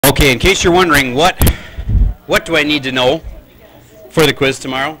Okay, in case you're wondering what do I need to know for the quiz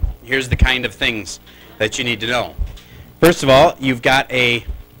tomorrow, here's the kind of things that you need to know. First of all, you've got a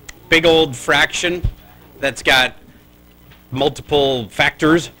big old fraction that's got multiple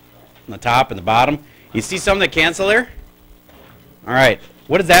factors on the top and the bottom. You see some that cancel there? All right,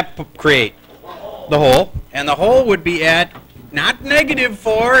 what does that create? The whole. And the whole would be at not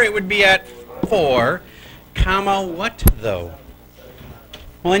 -4, it would be at 4, comma what though?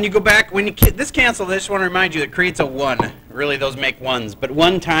 Well, then you go back, when you this cancel, I just want to remind you, it creates a 1. Really, those make 1s. But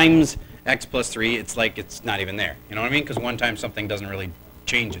 1 times x plus 3, it's like it's not even there. You know what I mean? Because 1 times something doesn't really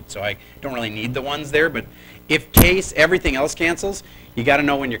change it. So I don't really need the 1s there. But if case everything else cancels, you got to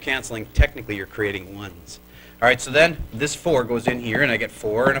know when you're canceling, technically you're creating 1s. All right, so then this 4 goes in here, and I get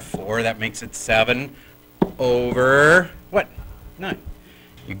 4 and a 4. That makes it 7 over, what? 9.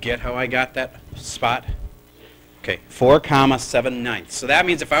 You get how I got that spot? Okay, 4 comma 7/9. So that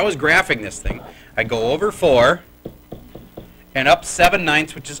means if I was graphing this thing, I'd go over 4 and up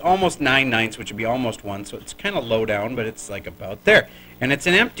 7/9, which is almost 9/9, which would be almost 1. So it's kind of low down, but it's like about there. And it's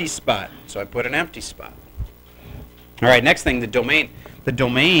an empty spot, so I put an empty spot. All right, next thing, the domain. The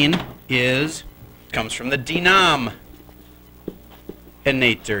domain comes from the denominator,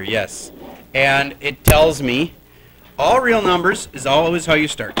 yes. And it tells me all real numbers is always how you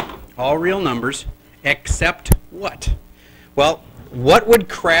start. All real numbers except what? Well, what would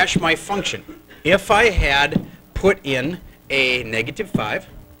crash my function? If I had put in a -5,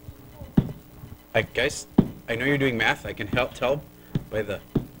 guys, I know you're doing math. I can tell by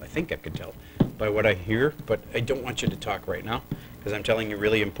I think I could tell by what I hear, but I don't want you to talk right now because I'm telling you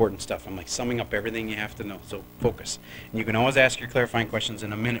really important stuff. I'm like summing up everything you have to know, so focus. And you can always ask your clarifying questions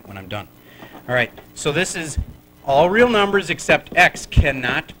in a minute when I'm done. All right, so this is all real numbers except x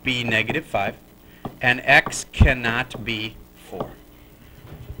cannot be -5. And x cannot be 4.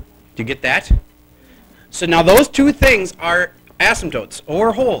 Do you get that? So now those two things are asymptotes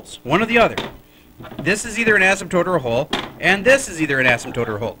or wholes, one or the other. This is either an asymptote or a whole, and this is either an asymptote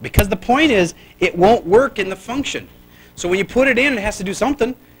or a whole. Because the point is, it won't work in the function. So when you put it in, it has to do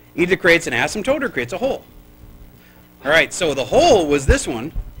something. Either creates an asymptote or creates a whole. All right, so the whole was this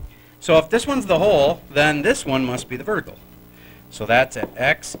one. So if this one's the whole, then this one must be the vertical. So that's at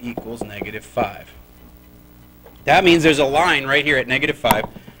x equals -5. That means there's a line right here at -5.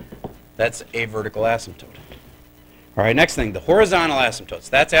 That's a vertical asymptote. All right, next thing, the horizontal asymptotes.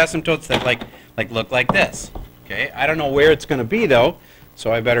 That's asymptotes that like look like this. Okay, I don't know where it's going to be though,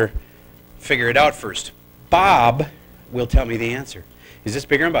 so I better figure it out first. Bob will tell me the answer. Is this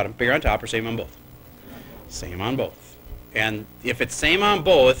bigger on bottom, bigger on top, or same on both? Same on both. And if it's same on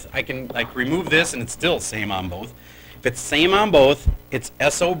both, I can like remove this and it's still same on both. If it's same on both, its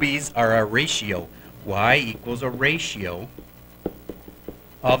SOBs are a ratio. Y equals a ratio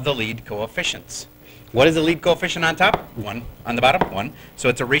of the lead coefficients. What is the lead coefficient on top? 1. On the bottom? 1. So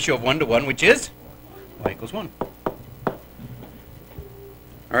it's a ratio of 1 to 1, which is y equals 1. All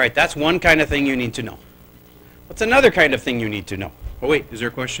right, that's one kind of thing you need to know. What's another kind of thing you need to know? Oh, wait, is there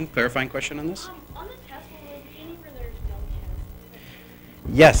a question? Clarifying question on this? On the test, will there be any where there's no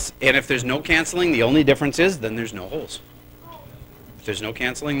canceling? Yes, and if there's no canceling, the only difference is then there's no holes. If there's no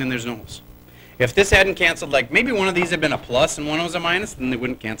canceling, then there's no holes. If this hadn't canceled, like maybe one of these had been a plus and one was a minus, then they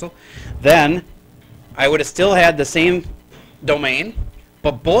wouldn't cancel. Then I would have still had the same domain,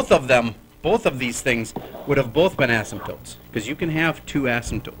 but both of these things would have both been asymptotes, because you can have two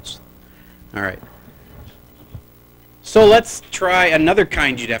asymptotes. All right. So let's try another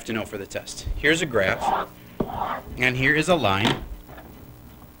kind you'd have to know for the test. Here's a graph, and here is a line.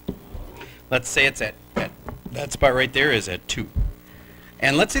 Let's say it's at that spot right there is at 2.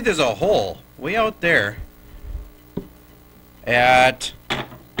 And let's say there's a hole way out there at,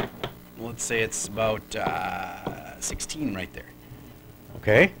 let's say it's about 16 right there.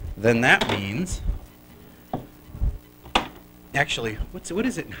 Okay, then that means, actually, what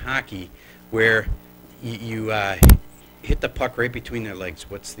is it in hockey where you hit the puck right between their legs?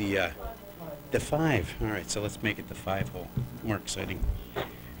 What's the 5? All right, so let's make it the 5 hole. More exciting. All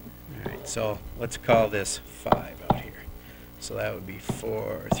right, so let's call this 5 out here. So that would be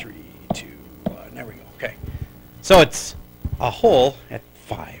 4, 3, 2, 1. There we go. Okay. So it's a hole at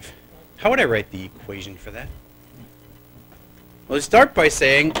 5. How would I write the equation for that? Well, let's start by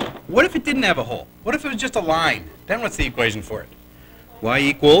saying, what if it didn't have a hole? What if it was just a line? Then what's the equation for it? Y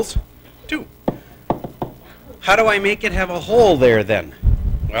equals 2. How do I make it have a hole there then?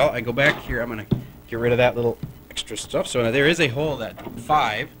 Well, I go back here. I'm going to get rid of that little extra stuff. So there is a hole at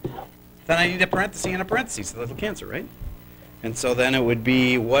 5. Then I need a parenthesis and a parenthesis, so that'll cancel, right? And so then it would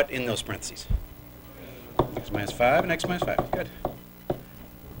be what in those parentheses? X minus 5 and x minus 5. Good.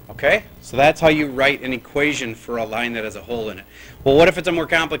 Okay? So that's how you write an equation for a line that has a hole in it. Well, what if it's a more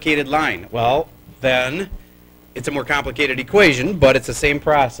complicated line? Well, then it's a more complicated equation, but it's the same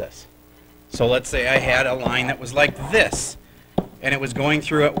process. So let's say I had a line that was like this, and it was going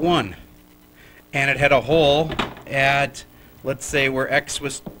through at 1, and it had a hole at, let's say, where x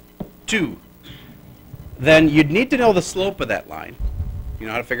was 2. Then you'd need to know the slope of that line. You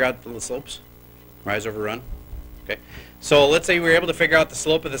know how to figure out the slopes? Rise over run? Okay. So let's say we were able to figure out the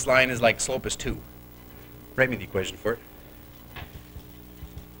slope of this line is like slope is 2. Write me the equation for it.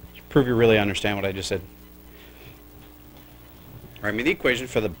 Prove you really understand what I just said. Write me the equation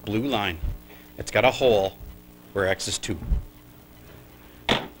for the blue line. It's got a hole where x is 2.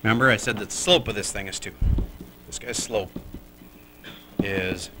 Remember I said that the slope of this thing is 2. This guy's slope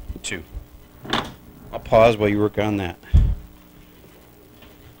is 2. I'll pause while you work on that.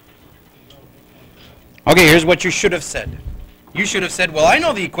 Okay, here's what you should have said. You should have said, well, I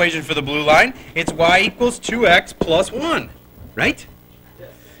know the equation for the blue line. It's y equals 2x plus 1, right? Yes.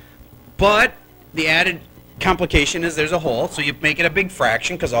 But the added complication is there's a hole, so you make it a big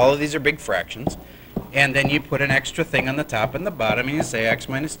fraction, because all of these are big fractions. And then you put an extra thing on the top and the bottom, and you say x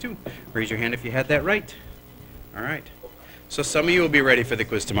minus 2. Raise your hand if you had that right. All right. So some of you will be ready for the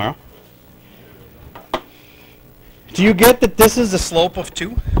quiz tomorrow. Do you get that this is the slope of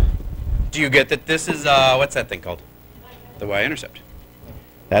 2? Do you get that this is, what's that thing called? The y-intercept.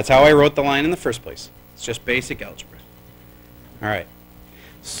 That's how I wrote the line in the first place. It's just basic algebra. All right.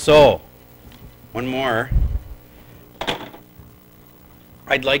 So, one more.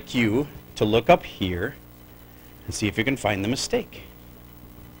 I'd like you to look up here and see if you can find the mistake.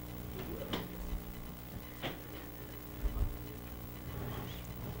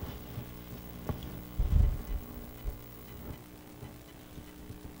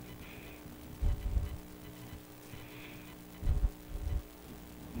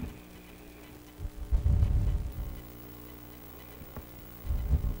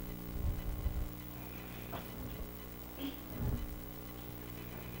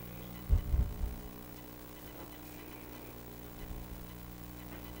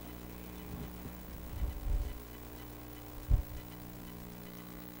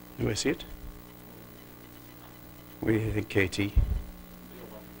 Do I see it? What do you think, KT?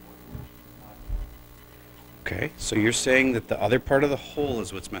 Okay, so you're saying that the other part of the hole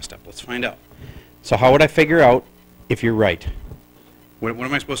is what's messed up. Let's find out. So how would I figure out if you're right? What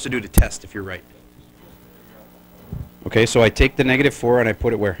am I supposed to do to test if you're right? Okay, so I take the -4 and I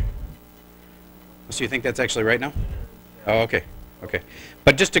put it where? So you think that's actually right now? Oh, okay. Okay.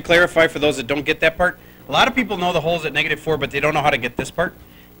 But just to clarify for those that don't get that part, a lot of people know the hole's at -4, but they don't know how to get this part.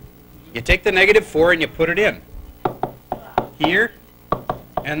 You take the -4 and you put it in. Here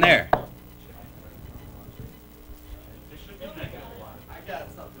and there.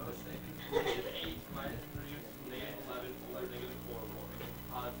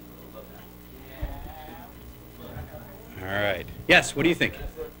 All right. Yes, what do you think?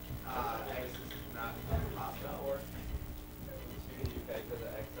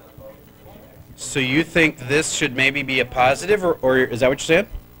 So you think this should maybe be a positive, or is that what you're saying?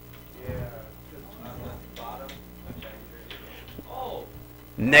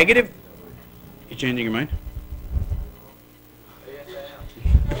 Negative? You changing your mind?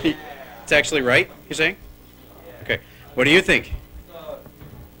 It's actually right, you're saying? Okay. What do you think?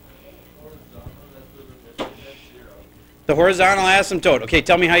 The horizontal asymptote. Okay,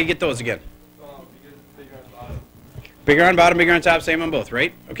 tell me how you get those again. Bigger on bottom, bigger on top, same on both,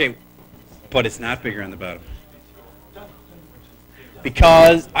 right? Okay, but it's not bigger on the bottom.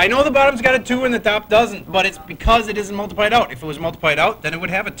 Because I know the bottom's got a 2 and the top doesn't, but it's because it isn't multiplied out. If it was multiplied out, then it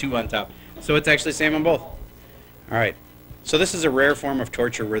would have a 2 on top. So it's actually same on both. All right. So this is a rare form of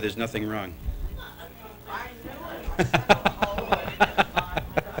torture where there's nothing wrong.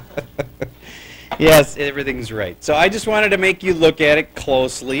 Yes, everything's right. So I just wanted to make you look at it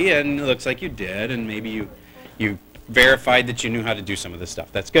closely, and it looks like you did, and maybe you verified that you knew how to do some of this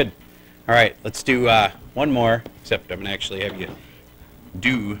stuff. That's good. All right, let's do one more, except I'm going to actually have you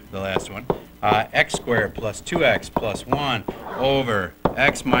do the last one. X squared plus 2x plus 1 over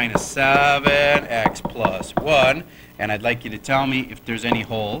x minus 7, x plus 1. And I'd like you to tell me if there's any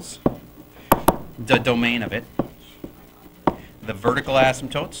holes, the domain of it, the vertical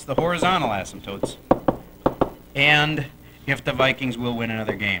asymptotes, the horizontal asymptotes, and if the Vikings will win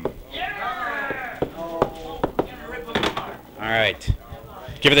another game. All right,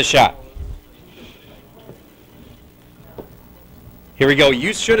 give it a shot. Here we go.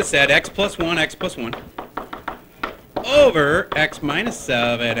 You should have said x plus 1 over x minus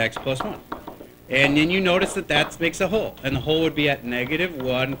 7, x plus 1. And then you notice that that makes a hole. And the hole would be at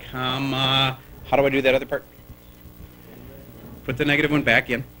 -1, comma, how do I do that other part? Put the -1 back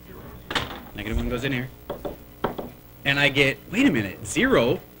in. -1 goes in here. And I get, wait a minute,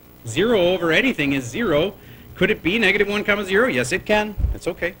 0. 0 over anything is 0. Could it be -1 comma 0? Yes, it can. It's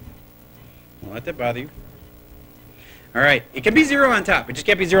okay. Don't let that bother you. All right. It can be 0 on top. It just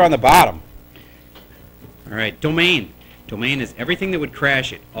can't be 0 on the bottom. All right. Domain. Domain is everything that would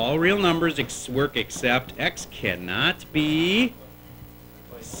crash it. All real numbers work except x cannot be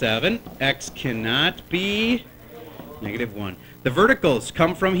 7. X cannot be -1. The verticals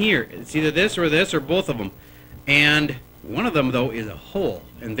come from here. It's either this or both of them. And one of them, though, is a hole,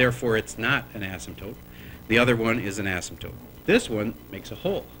 and therefore it's not an asymptote. The other one is an asymptote. This one makes a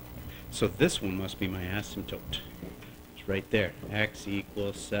hole. So this one must be my asymptote. It's right there. X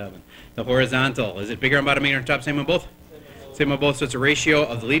equals 7. The horizontal, is it bigger on bottom, 8 on top? Same on both? Same on both, so it's a ratio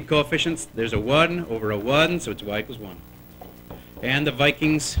of the lead coefficients. There's a 1 over a 1, so it's y equals 1. And the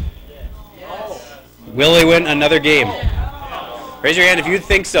Vikings, will they win another game? Raise your hand if you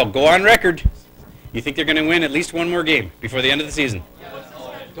think so. Go on record. You think they're going to win at least one more game before the end of the season?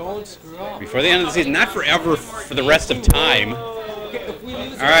 Don't screw up. Before the end of the season, not forever, for the rest of time.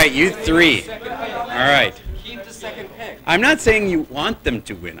 All right, you three. All right. Keep the second pick. I'm not saying you want them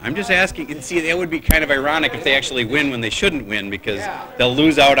to win. I'm just asking, and see, that would be kind of ironic if they actually win when they shouldn't win, because they'll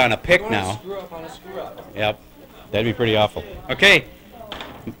lose out on a pick now. Screw up on a screw up. Yep, that'd be pretty awful. Okay,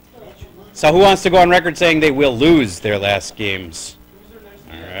 so who wants to go on record saying they will lose their last games?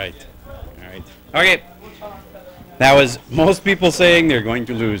 All right, all right. Okay, that was most people saying they're going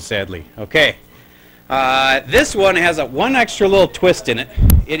to lose, sadly. Okay, this one has one extra little twist in it.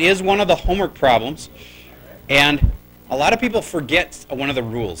 It is one of the homework problems, and a lot of people forget one of the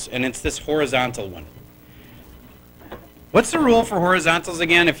rules, and it's this horizontal one. What's the rule for horizontals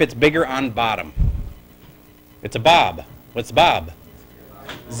again if it's bigger on bottom? It's a bob. What's bob?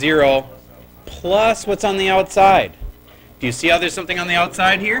 0 plus what's on the outside. Do you see how there's something on the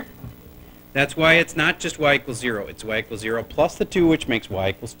outside here? That's why it's not just y equals 0. It's y equals 0 plus the 2, which makes y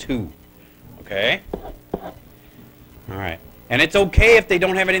equals 2. Okay? All right. And it's okay if they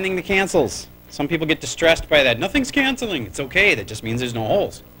don't have anything that cancels. Some people get distressed by that. Nothing's canceling. It's okay. That just means there's no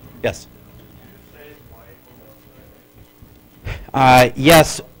holes. Yes?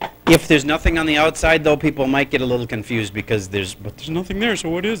 Yes. If there's nothing on the outside, though, people might get a little confused because there's nothing there, so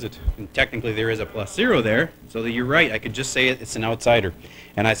what is it? And technically, there is a plus 0 there, so that you're right. I could just say it's an outsider.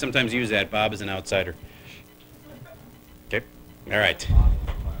 And I sometimes use that. Bob is an outsider. Okay? All right.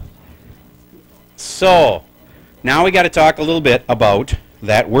 So, now we got to talk a little bit about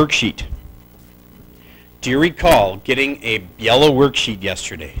that worksheet. Do you recall getting a yellow worksheet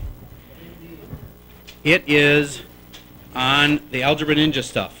yesterday? It is on the Algebra Ninja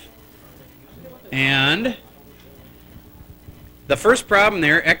stuff. And the first problem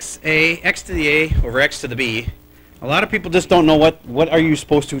there, x to the a over x to the b, a lot of people just don't know what are you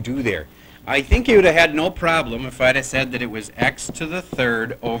supposed to do there. I think you would have had no problem if I'd have said that it was x to the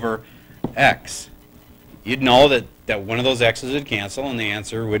third over x. You'd know that one of those x's would cancel, and the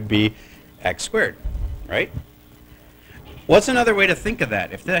answer would be x squared, right? What's another way to think of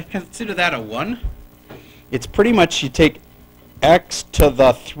that? If I consider that a 1, it's pretty much you take x to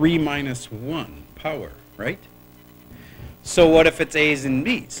the 3 minus 1 power, right? So what if it's a's and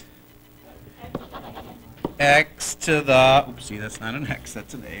b's? X to the, oopsie, that's not an x,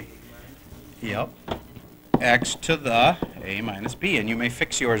 that's an a. Yep. X to the a minus b, and you may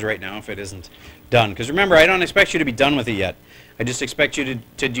fix yours right now if it isn't done. Because remember, I don't expect you to be done with it yet. I just expect you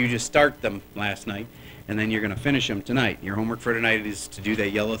to just start them last night, and then you're going to finish them tonight. Your homework for tonight is to do that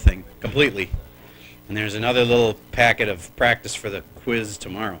yellow thing completely. And there's another little packet of practice for the quiz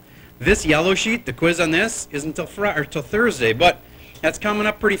tomorrow. This yellow sheet, the quiz on this, isn't till Thursday, but that's coming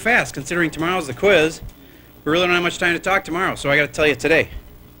up pretty fast considering tomorrow's the quiz. We really don't have much time to talk tomorrow, so I got to tell you today.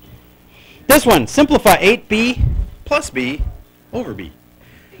 This one, simplify 8b plus b over b.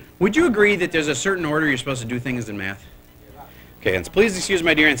 Would you agree that there's a certain order you're supposed to do things in math? Okay, and please excuse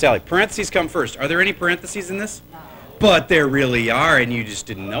my dear Aunt Sally. Parentheses come first. Are there any parentheses in this? No. But there really are, and you just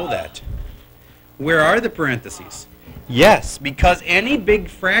didn't know that. Where are the parentheses? Yes, because any big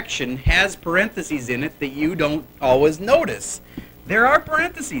fraction has parentheses in it that you don't always notice. There are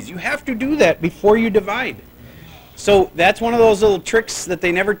parentheses. You have to do that before you divide. So that's one of those little tricks that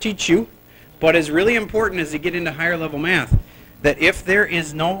they never teach you, but is really important as you get into higher level math, that if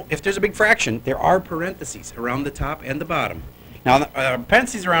there's a big fraction, there are parentheses around the top and the bottom. Now,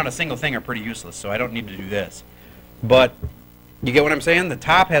 parentheses around a single thing are pretty useless, so I don't need to do this. But you get what I'm saying? The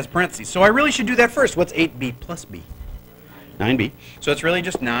top has parentheses. So I really should do that first. What's 8b plus b? 9b. So it's really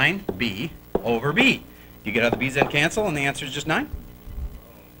just 9b over b. You get how the b's then cancel, and the answer is just 9.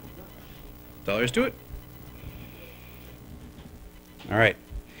 That's all there is to it. All right.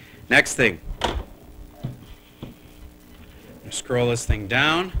 Next thing. I'm gonna scroll this thing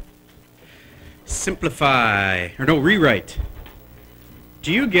down. Simplify, or no, rewrite.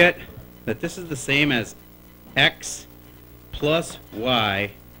 Do you get that this is the same as x plus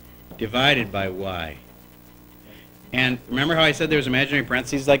y divided by y? And remember how I said there's imaginary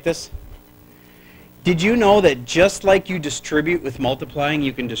parentheses like this? Did you know that just like you distribute with multiplying,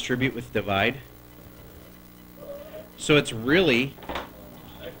 you can distribute with divide? So it's really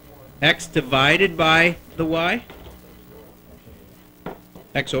x divided by the y,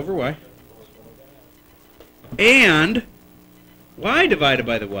 x over y, and y divided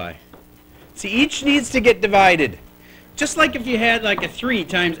by the y. See, each needs to get divided. Just like if you had like a 3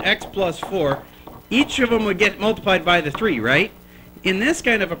 times x plus 4, each of them would get multiplied by the 3, right? In this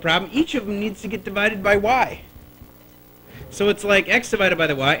kind of a problem, each of them needs to get divided by y. So it's like x divided by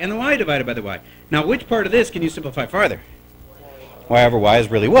the y and the y divided by the y. Now, which part of this can you simplify farther? Y over y is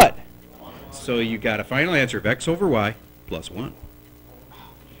really what? So you got a final answer of x over y plus 1.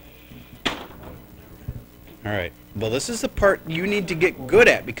 All right. Well, this is the part you need to get good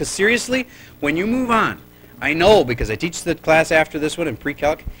at, because seriously, when you move on, I know because I teach the class after this one in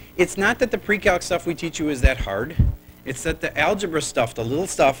pre-calc, it's not that the pre-calc stuff we teach you is that hard. It's that the algebra stuff, the little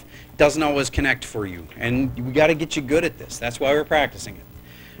stuff, doesn't always connect for you. And we got to get you good at this. That's why we're practicing it.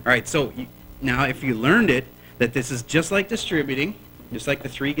 All right, so now if you learned it, that this is just like distributing, just like the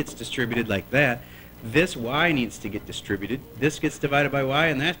 3 gets distributed like that, this y needs to get distributed. This gets divided by y,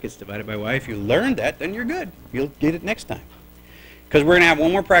 and that gets divided by y. If you learned that, then you're good. You'll get it next time. Because we're going to have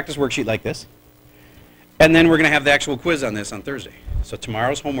one more practice worksheet like this. And then we're going to have the actual quiz on this on Thursday. So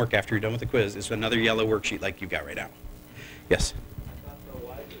tomorrow's homework after you're done with the quiz is another yellow worksheet like you got right now. Yes?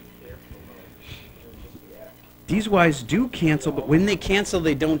 These y's do cancel, but when they cancel,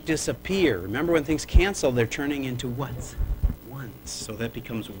 they don't disappear. Remember, when things cancel, they're turning into what? Ones. So that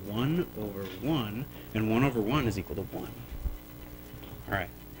becomes 1 over 1, and 1 over 1 is equal to 1. All right.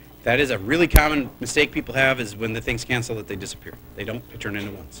 That is a really common mistake people have, is when the things cancel that they disappear. They don't, they turn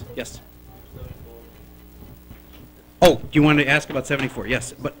into ones. Yes? Oh, do you want to ask about 74?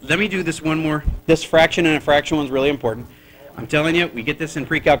 Yes, but let me do this one more. This fraction and a fraction one's really important. I'm telling you, we get this in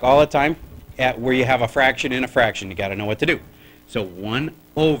pre-calc all the time, at where you have a fraction in a fraction. You got to know what to do. So 1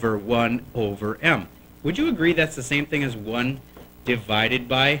 over m. Would you agree that's the same thing as 1 divided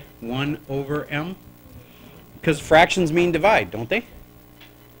by 1 over m? Because fractions mean divide, don't they?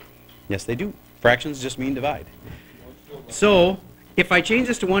 Yes, they do. Fractions just mean divide. So if I change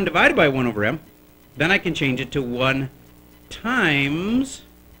this to 1 divided by 1 over m, then I can change it to 1 times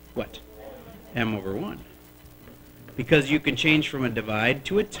what? M over 1. Because you can change from a divide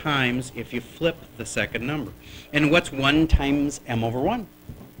to a times if you flip the second number. And what's 1 times m over 1?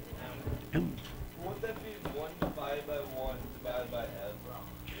 M. Won't that be 1 divided by 1 divided by m?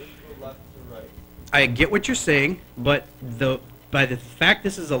 Just go left to right. I get what you're saying, but by the fact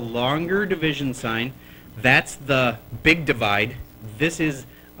this is a longer division sign, that's the big divide. This is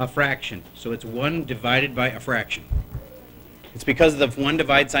a fraction. So it's 1 divided by a fraction. It's because the one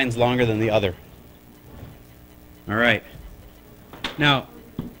divide sign's longer than the other. All right. Now,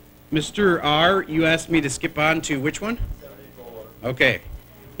 Mr. R, you asked me to skip on to which one? 74. Okay.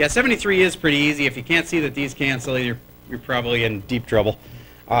 Yeah, 73 is pretty easy. If you can't see that these cancel, you're probably in deep trouble.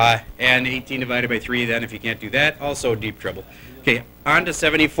 And 18 divided by 3, then if you can't do that, also deep trouble. Okay, on to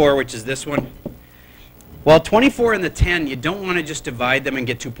 74, which is this one. Well, 24 and the 10, you don't want to just divide them and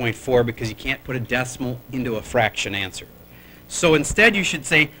get 2.4 because you can't put a decimal into a fraction answer. So instead, you should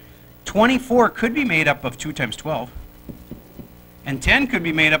say 24 could be made up of 2 times 12. And 10 could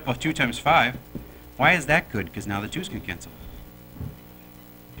be made up of 2 times 5. Why is that good? Because now the 2's can cancel.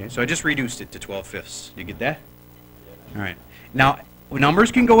 Okay, so I just reduced it to 12/5. You get that? All right. Now,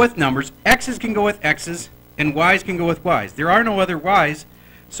 numbers can go with numbers, x's can go with x's, and y's can go with y's. There are no other y's,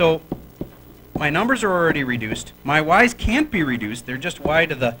 so my numbers are already reduced. My y's can't be reduced. They're just y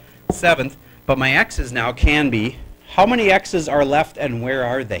to the 7th, but my x's now can be. How many x's are left, and where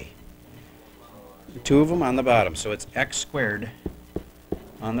are they? 2 of them on the bottom, so it's x squared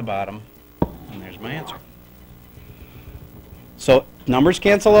on the bottom, and there's my answer. So numbers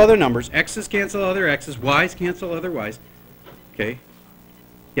cancel other numbers, x's cancel other x's, y's cancel other y's. Okay.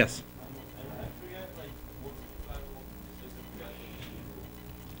 Yes?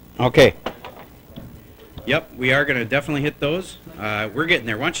 Okay. Yep, we are going to definitely hit those. We're getting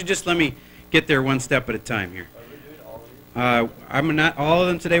there. Why don't you just let me get there one step at a time here. I'm not all of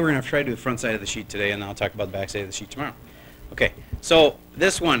them today. We're going to try to do the front side of the sheet today, and I'll talk about the back side of the sheet tomorrow. Okay, so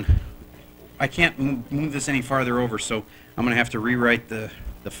this one, I can't move this any farther over, so I'm going to have to rewrite the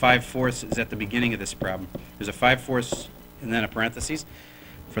 5/4 is at the beginning of this problem. There's a 5/4 and then a parentheses.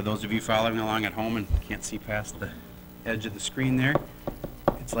 For those of you following along at home and can't see past the edge of the screen there,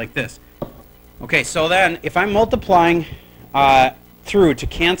 it's like this. Okay, so then if I'm multiplying through to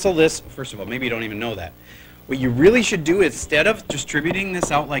cancel this, first of all, maybe you don't even know that. What you really should do is, instead of distributing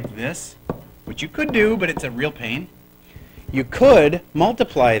this out like this, which you could do, but it's a real pain, you could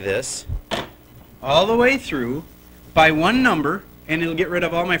multiply this all the way through by one number, and it'll get rid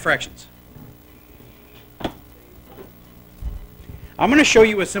of all my fractions. I'm going to show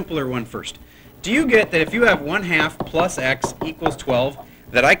you a simpler one first. Do you get that if you have 1/2 plus x equals 12,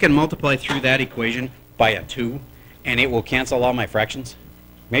 that I can multiply through that equation by a 2, and it will cancel all my fractions?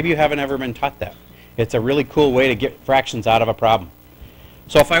 Maybe you haven't ever been taught that. It's a really cool way to get fractions out of a problem.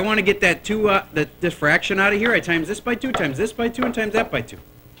 So if I want to get that this fraction out of here, I times this by 2, times this by 2, and times that by 2.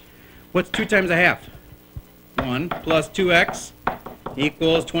 What's 2 times 1/2? 1 plus 2x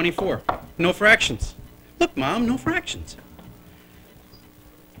equals 24. No fractions. Look, Mom, no fractions.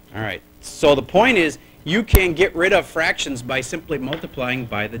 All right. So the point is, you can get rid of fractions by simply multiplying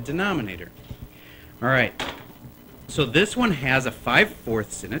by the denominator. All right. So this one has a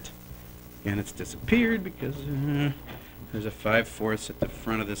 5/4 in it. And it's disappeared because there's a 5/4 at the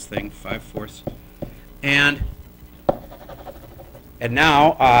front of this thing, 5/4. And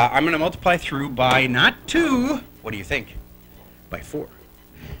now I'm going to multiply through by not 2, what do you think? By 4.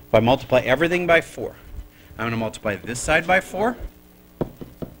 If I multiply everything by 4, I'm going to multiply this side by 4,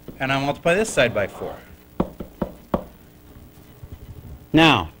 and I'll multiply this side by 4.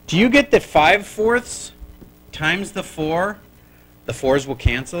 Now, do you get that 5/4 times the 4? The 4's will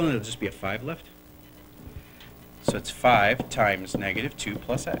cancel, and it'll just be a 5 left. So it's 5 times -2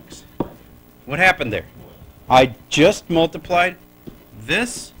 plus x. What happened there? I just multiplied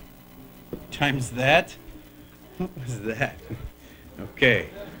this times that. What was that? Okay.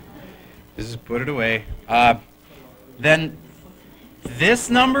 Just put it away. Then this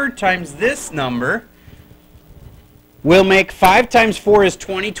number times this number will make 5 times 4 is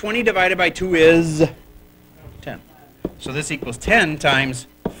 20. 20 divided by 2 is 10. So this equals 10 times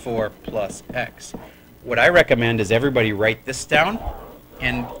 4 plus x. What I recommend is everybody write this down,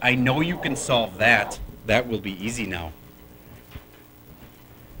 and I know you can solve that. That will be easy now.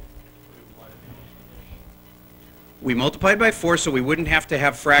 We multiplied by 4 so we wouldn't have to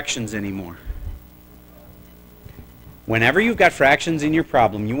have fractions anymore. Whenever you've got fractions in your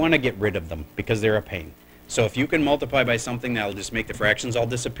problem, you want to get rid of them because they're a pain. So if you can multiply by something that'll just make the fractions all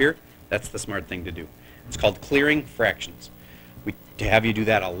disappear, that's the smart thing to do. It's called clearing fractions. We have you do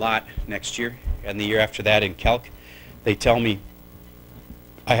that a lot next year and the year after that in calc. They tell me,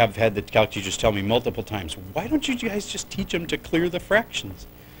 I have had the calc teachers tell me multiple times, why don't you guys just teach them to clear the fractions?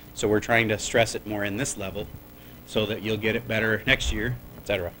 So we're trying to stress it more in this level so that you'll get it better next year,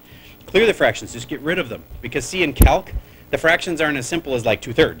 etc. Clear the fractions, just get rid of them. Because see, in calc, the fractions aren't as simple as like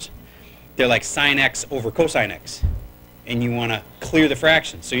 2/3. They're like sine x over cosine x. And you want to clear the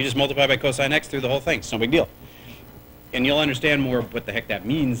fractions. So you just multiply by cosine x through the whole thing. It's no big deal. And you'll understand more what the heck that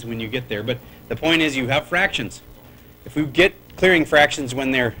means when you get there. But the point is, you have fractions. If we get clearing fractions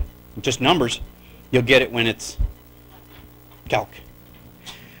when they're just numbers, you'll get it when it's calc.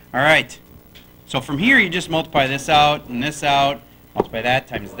 All right. So from here, you just multiply this out and this out, multiply that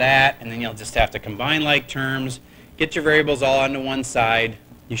times that, and then you'll just have to combine like terms, get your variables all onto one side.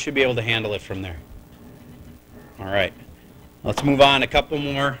 You should be able to handle it from there. All right. Let's move on. A couple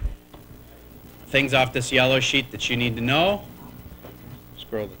more things off this yellow sheet that you need to know.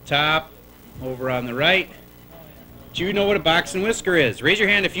 Scroll to the top, over on the right. Do you know what a box and whisker is? Raise your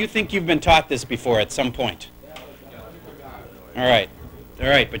hand if you think you've been taught this before at some point. All right. All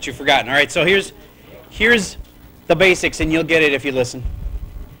right, but you've forgotten. All right, so here's the basics, and you'll get it if you listen.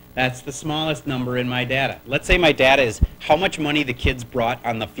 That's the smallest number in my data. Let's say my data is how much money the kids brought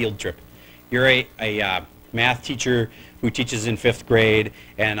on the field trip. You're a math teacher who teaches in 5th grade,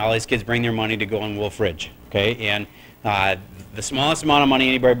 and all these kids bring their money to go on Wolf Ridge, okay? And the smallest amount of money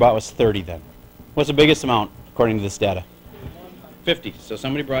anybody brought was 30 then. What's the biggest amount according to this data? 50. So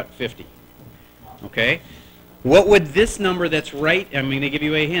somebody brought 50, okay? What would this number that's right, I'm going to give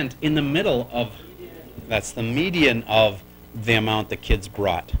you a hint, in the middle of, that's the median of the amount the kids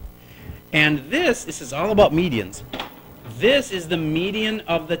brought. And this is all about medians. This is the median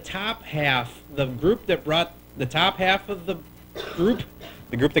of the top half, the group that brought the top half of the group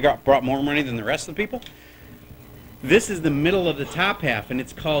that brought more money than the rest of the people. This is the middle of the top half, and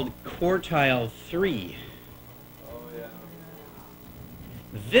it's called quartile 3. Oh, yeah.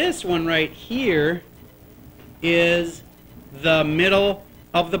 This one right here is the middle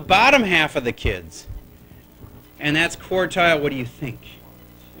of the bottom half of the kids. And that's quartile, what do you think?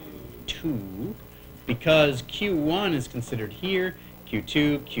 2. Because Q1 is considered here,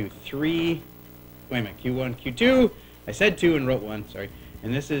 Q2, Q3, wait a minute, Q1, Q2, I said 2 and wrote 1, sorry.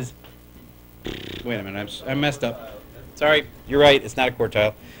 And this is, wait a minute, I messed up. Sorry, you're right, it's not a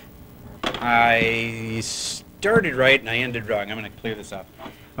quartile. I started right and I ended wrong. I'm going to clear this up.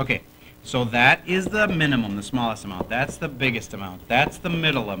 Okay, so that is the minimum, the smallest amount. That's the biggest amount. That's the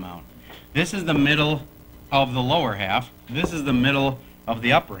middle amount. This is the middle of the lower half. This is the middle of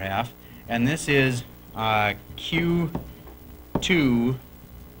the upper half. And this is Q2,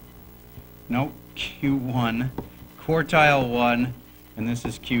 no, Q1, quartile 1, and this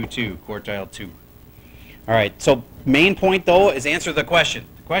is Q2, quartile 2. All right, so main point, though, is answer the question.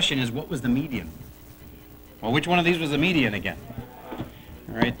 The question is, what was the median? Well, which one of these was the median again?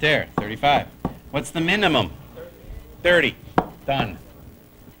 Right there, 35. What's the minimum? 30. Done.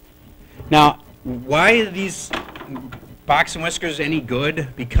 Now, why are these box and whiskers any good?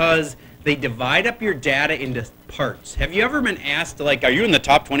 Because they divide up your data into parts. Have you ever been asked, like, are you in the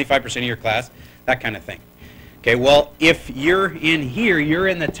top 25% of your class? That kind of thing. Okay, well, if you're in here, you're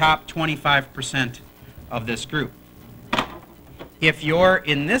in the top 25% of this group. If you're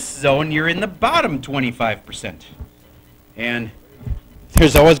in this zone, you're in the bottom 25%. And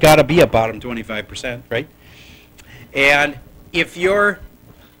there's always got to be a bottom 25%, right? And if you're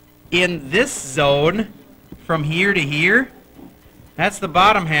in this zone from here to here, that's the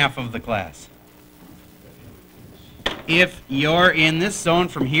bottom half of the class. If you're in this zone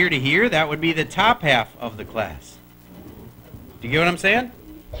from here to here, that would be the top half of the class. Do you get what I'm saying?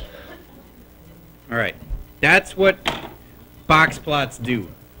 All right. That's what box plots do.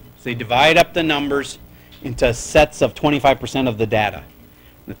 So they divide up the numbers into sets of 25% of the data.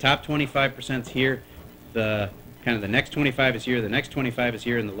 The top 25% is here, the kind of the next 25 is here, the next 25 is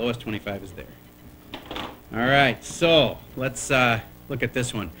here, and the lowest 25 is there. All right, so let's look at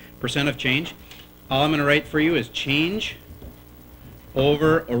this one. Percent of change. All I'm going to write for you is change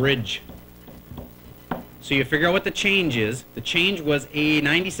over orig. So you figure out what the change is. The change was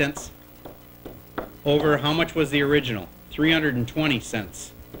 90 cents over how much was the original? 320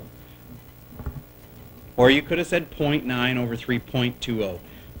 cents. Or you could have said 0.9 over 3.20.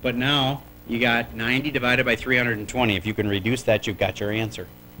 But now you got 90 divided by 320. If you can reduce that, you've got your answer.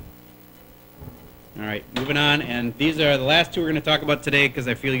 All right, moving on. And these are the last two we're going to talk about today because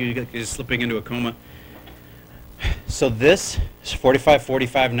I feel you're slipping into a coma. So this is 45,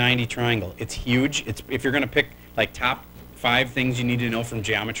 45, 90 triangle. It's huge. It's, if you're going to pick like top 5 things you need to know from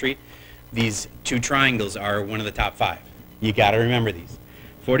geometry, these two triangles are one of the top 5. You got to remember these.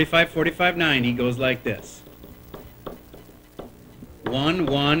 45, 45, 90 goes like this. 1,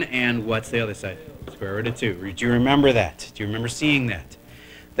 1, and what's the other side? Square root of 2. Do you remember that? Do you remember seeing that?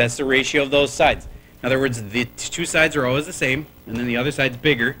 That's the ratio of those sides. In other words, the two sides are always the same, and then the other side's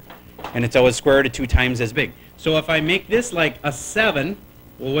bigger, and it's always square root of 2 times as big. So if I make this like a 7,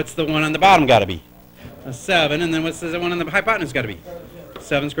 well, what's the one on the bottom got to be? A 7, and then what's the one on the hypotenuse got to be?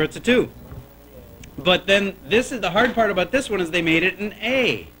 7 square roots of 2. But then this is the hard part about this one is they made it an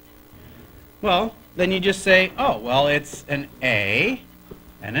A. Well, then you just say, oh, well, it's an A,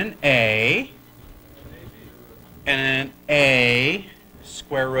 and an A, and an A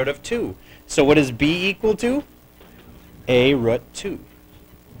square root of 2. So what does B equal to? A root 2.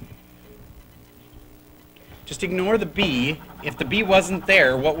 Just ignore the B. If the B wasn't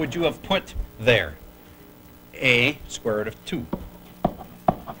there, what would you have put there? A square root of 2.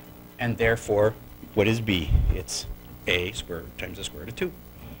 And therefore, what is B? It's A square root times the square root of 2.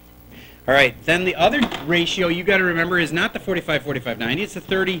 All right, then the other ratio you got to remember is not the 45, 45, 90. It's the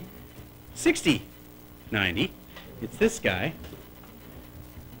 30, 60, 90. It's this guy.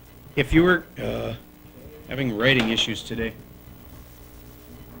 If you were having writing issues today,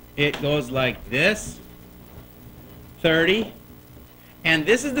 it goes like this, 30, and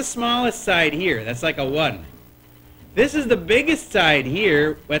this is the smallest side here. That's like a 1. This is the biggest side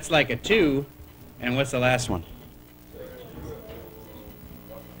here. That's like a 2. And what's the last one?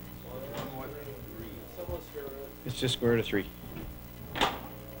 It's just square root of 3.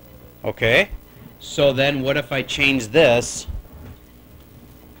 Okay. So then what if I change this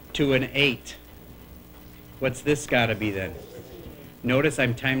to an 8? What's this got to be then? Notice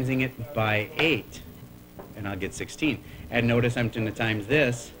I'm timesing it by 8, and I'll get 16. And notice I'm going to times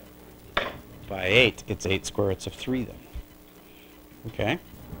this by 8. It's 8 square roots of 3 then. Okay.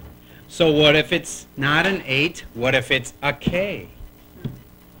 So what if it's not an 8? What if it's a K?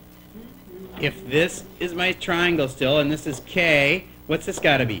 If this is my triangle still, and this is K, what's this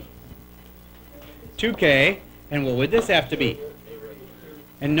got to be? 2K. And what would this have to be?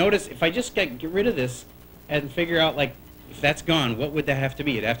 And notice, if I just get rid of this and figure out, like, if that's gone, what would that have to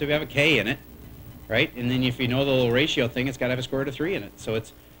be? It'd have to have a k in it, right? And then if you know the little ratio thing, it's got to have a square root of 3 in it. So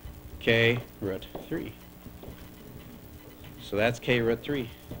it's k root 3. So that's k root 3.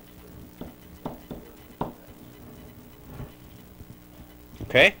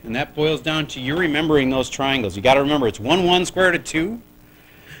 Okay, and that boils down to you remembering those triangles. You got to remember it's 1, 1, square root of 2,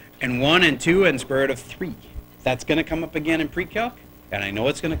 and 1 and 2 and square root of 3. That's going to come up again in pre-calc, and I know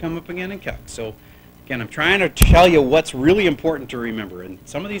it's going to come up again in calc. So again, I'm trying to tell you what's really important to remember. And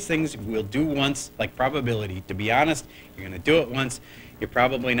some of these things we'll do once, like probability. To be honest, you're going to do it once. You're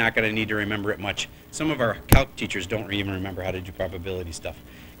probably not going to need to remember it much. Some of our calc teachers don't even remember how to do probability stuff.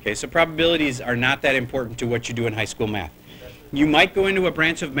 Okay, so probabilities are not that important to what you do in high school math. You might go into a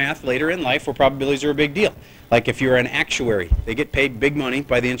branch of math later in life where probabilities are a big deal. Like if you're an actuary, they get paid big money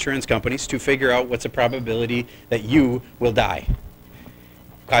by the insurance companies to figure out what's a probability that you will die,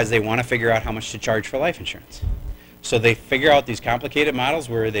 because they want to figure out how much to charge for life insurance. So they figure out these complicated models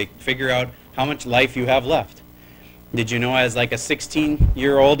where they figure out how much life you have left. Did you know, as like a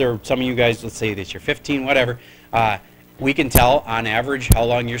 16-year-old, or some of you guys, let's say that you're 15, whatever, we can tell on average how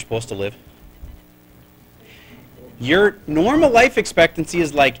long you're supposed to live? Your normal life expectancy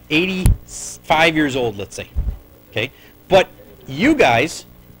is like 85 years old, let's say. Okay? But you guys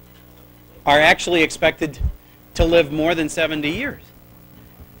are actually expected to live more than 70 years.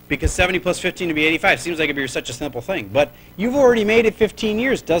 Because 70 plus 15 to be 85 seems like it'd be such a simple thing. But you've already made it 15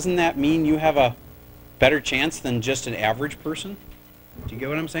 years. Doesn't that mean you have a better chance than just an average person? Do you get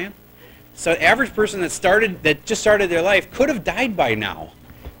what I'm saying? So an average person that just started their life could have died by now.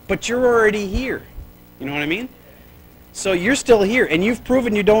 But you're already here. You know what I mean? So you're still here, and you've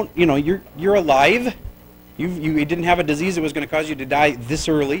proven you don't, you're alive. You didn't have a disease that was going to cause you to die this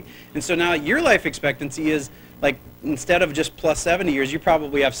early. And so now your life expectancy is, like, instead of just plus 70 years, you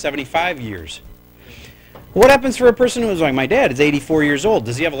probably have 75 years. What happens for a person who's like my dad is 84 years old?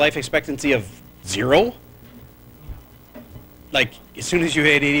 Does he have a life expectancy of 0? Like, as soon as you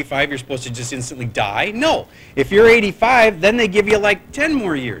hit 85, you're supposed to just instantly die? No. If you're 85, then they give you like 10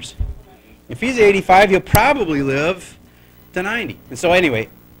 more years. If he's 85, he'll probably live to 90. And so anyway,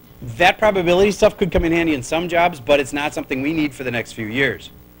 that probability stuff could come in handy in some jobs, but it's not something we need for the next few years.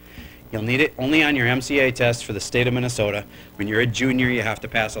 You'll need it only on your MCA test for the state of Minnesota. When you're a junior, you have to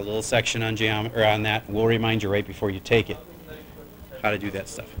pass a little section on on that. We'll remind you right before you take it how to do that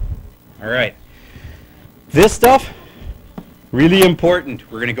stuff. All right. This stuff, really important.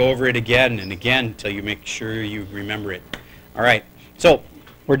 We're going to go over it again and again until you make sure you remember it. All right. So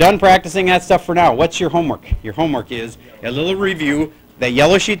we're done practicing that stuff for now. What's your homework? Your homework is a little review. That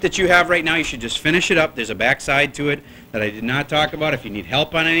yellow sheet that you have right now, you should just finish it up. There's a backside to it that I did not talk about. If you need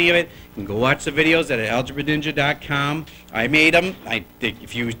help on any of it, you can go watch the videos at algebraninja.com. I made them.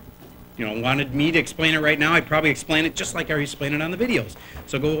 If you wanted me to explain it right now, I'd probably explain it just like I explain it on the videos.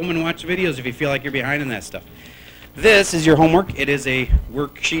 So go home and watch the videos if you feel like you're behind in that stuff. This is your homework. It is a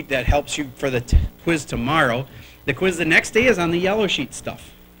worksheet that helps you for the quiz tomorrow. The quiz the next day is on the yellow sheet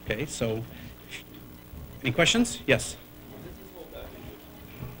stuff. Okay, so any questions? Yes.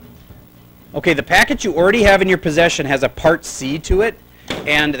 Okay, the packet you already have in your possession has a Part C to it,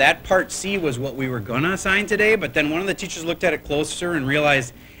 and that Part C was what we were going to assign today, but then one of the teachers looked at it closer and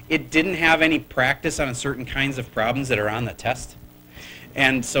realized it didn't have any practice on certain kinds of problems that are on the test.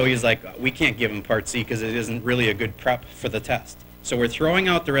 And so he's like, we can't give him Part C because it isn't really a good prep for the test. So we're throwing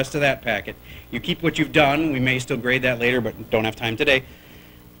out the rest of that packet. You keep what you've done. We may still grade that later, but don't have time today.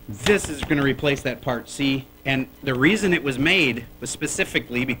 This is going to replace that Part C, and the reason it was made was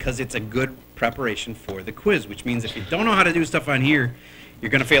specifically because it's a good preparation for the quiz, which means if you don't know how to do stuff on here, you're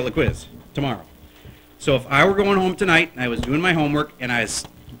going to fail the quiz tomorrow. So if I were going home tonight and I was doing my homework and I was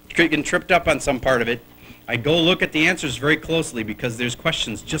getting tripped up on some part of it, I'd go look at the answers very closely because there's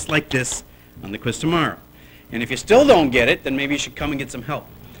questions just like this on the quiz tomorrow. And if you still don't get it, then maybe you should come and get some help.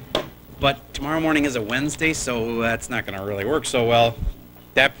 But tomorrow morning is a Wednesday, so that's not going to really work so well.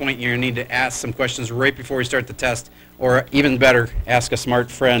 At that point, you're going to need to ask some questions right before we start the test, or even better, ask a smart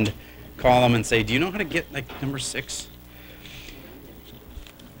friend, call them and say, do you know how to get like number 6?